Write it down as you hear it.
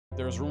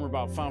There's rumor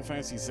about Final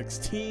Fantasy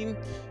 16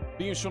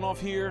 being shown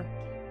off here,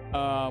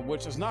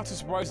 which is not too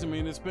surprising. I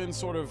mean, it's been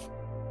sort of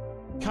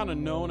kind of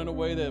known in a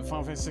way that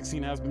Final Fantasy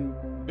 16 has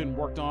been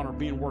worked on or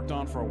being worked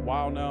on for a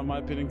while now, in my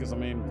opinion, because I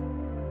mean,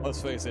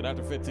 let's face it,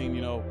 after 15,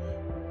 you know,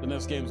 the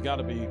next game's got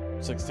to be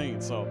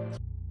 16, so.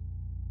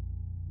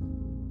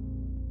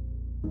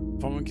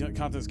 Following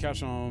content is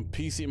captured on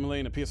PC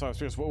emulating the PS5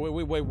 experience.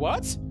 Wait,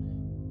 what?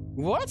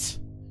 What?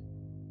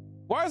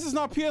 Why is this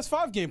not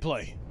PS5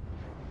 gameplay?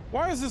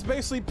 Why is this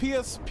basically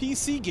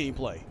PC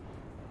gameplay?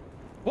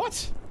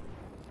 What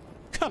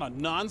kind of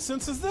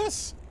nonsense is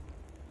this?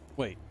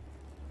 Wait,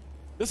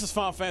 this is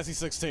Final Fantasy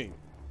 16.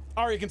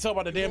 I already can tell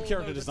by the damn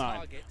character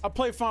design. I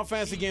played Final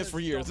Fantasy games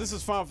for years. This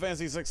is Final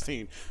Fantasy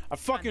 16. I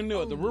fucking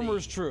knew it. The rumor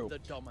is true.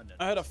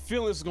 I had a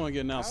feeling this was going to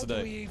get announced today.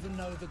 How do we even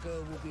know the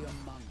girl will be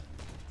among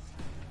us?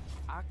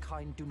 Our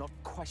kind do not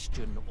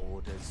question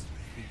orders.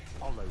 We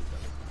follow them.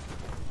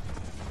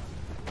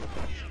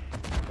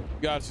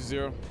 Got you,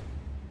 Zero.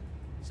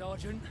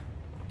 Sergeant.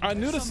 I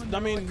knew this. I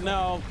mean,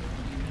 now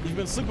you've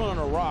been sleeping on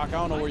a rock. I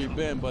don't know where you've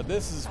been, but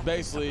this has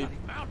basically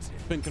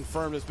been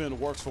confirmed. It's been in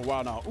the works for a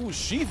while now. Ooh,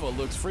 Shiva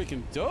looks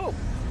freaking dope.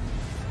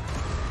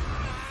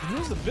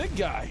 Who's the big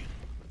guy?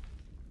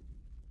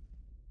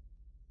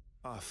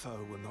 Our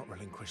foe will not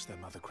relinquish their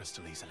mother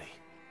crystal easily.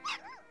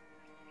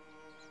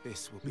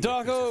 This will be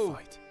Doggo! a bitter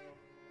fight.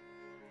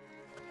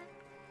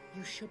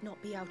 You should not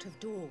be out of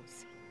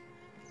doors.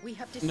 We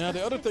have discussed Now,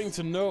 the other thing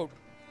to note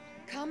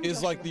Come, is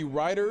Joshua. like the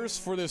writers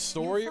for this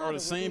story Your are the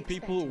father will same be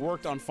people who expecting.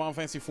 worked on Final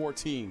Fantasy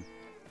 14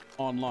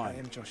 I online,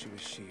 am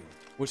Joshua's shield.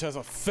 which has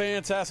a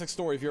fantastic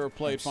story if you ever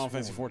played Final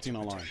Fantasy 14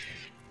 online.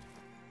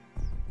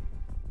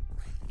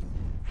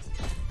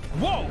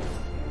 Whoa!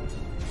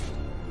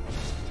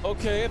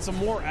 Okay, it's a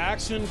more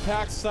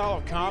action-packed style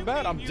of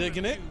combat. I'm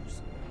digging it.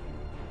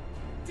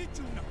 Did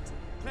you not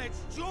pledge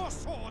your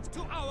sword to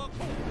our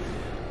cause?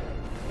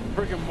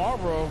 Freaking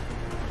Marlboro.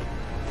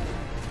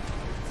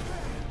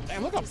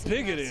 Damn, look how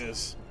big it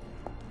is.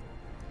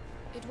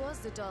 It was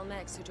the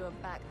Dalmex who drove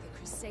back the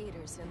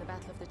Crusaders in the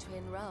Battle of the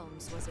Twin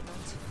Realms, was it not?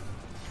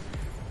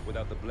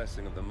 Without the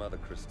blessing of the Mother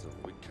Crystal,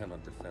 we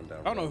cannot defend our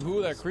I don't know realm who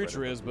from that the spread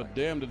creature of is, the but Black.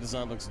 damn, the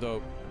design looks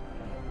dope.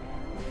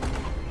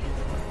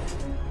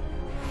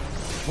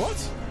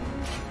 What?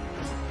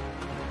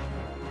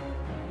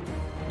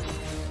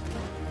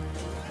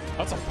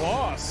 That's a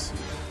boss.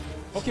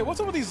 Okay, what's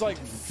up with these like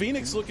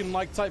Phoenix-looking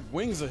like type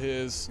wings of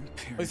his?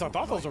 At least I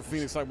thought those were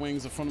Phoenix-type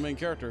wings from the main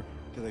character.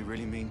 Do they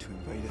really mean to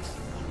invade us?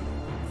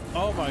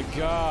 Oh my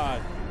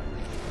god.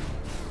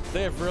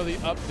 They have really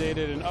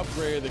updated and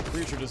upgraded the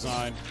creature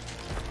design.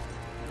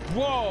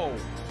 Whoa!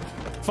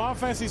 Final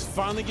Fantasy's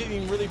finally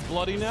getting really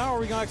bloody now. Are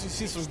we gonna actually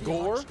see some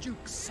gore?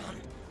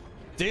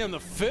 Damn, the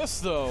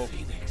fist though.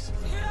 Phoenix.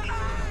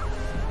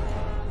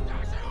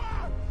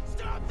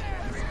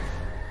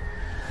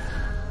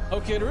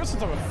 Okay, there is some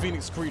type of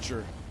Phoenix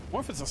creature. What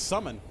if it's a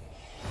summon?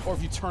 Or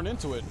if you turn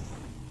into it?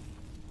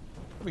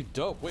 That'd be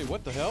dope. Wait,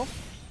 what the hell?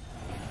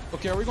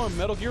 Okay, are we going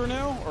Metal Gear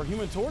now? Or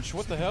Human Torch?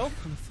 What the hell?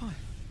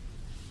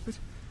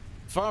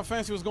 Final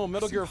Fantasy was going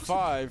Metal Gear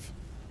 5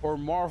 or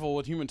Marvel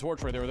with Human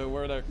Torch right there,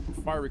 where that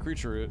fiery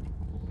creature is.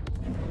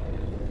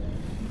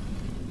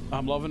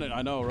 I'm loving it,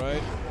 I know,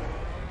 right?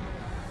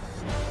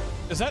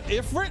 Is that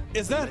Ifrit?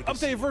 Is that an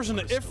updated version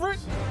of Ifrit?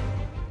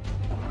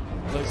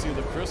 Let's see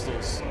the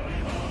crystals.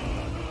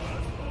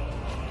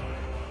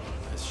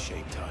 That's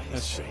shaped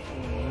That's shaped.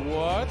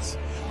 What?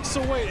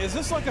 So wait, is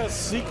this like a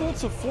sequel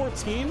to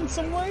 14 in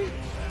some way?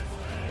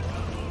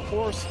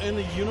 Or in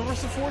the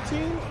universe of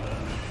 14?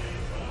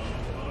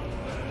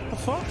 The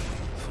fuck?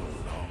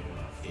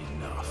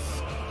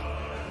 Enough.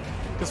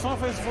 Because Final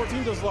Fantasy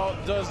 14 does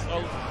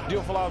deal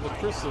with a lot of the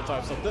crystal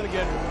type stuff. Then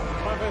again,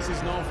 Final Fantasy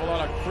is known for a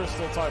lot of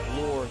crystal type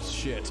lore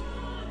shit.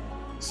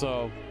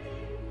 So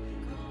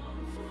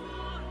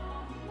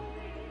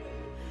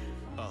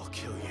I'll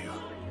kill you.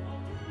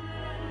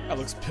 that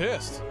looks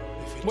pissed.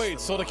 Wait,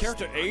 so the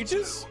character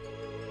ages?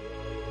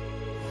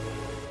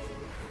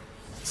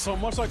 So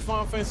much like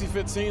Final Fantasy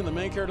 15, the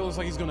main character looks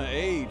like he's gonna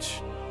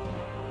age.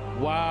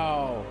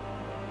 Wow.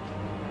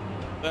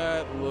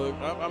 That look,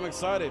 I'm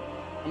excited.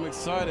 I'm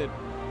excited.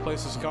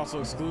 PlayStation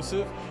console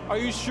exclusive. Are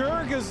you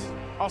sure? Because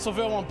also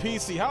available on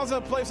PC. How's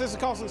that PlayStation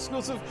console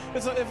exclusive?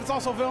 If it's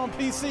also available on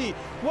PC.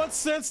 What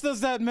sense does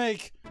that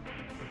make?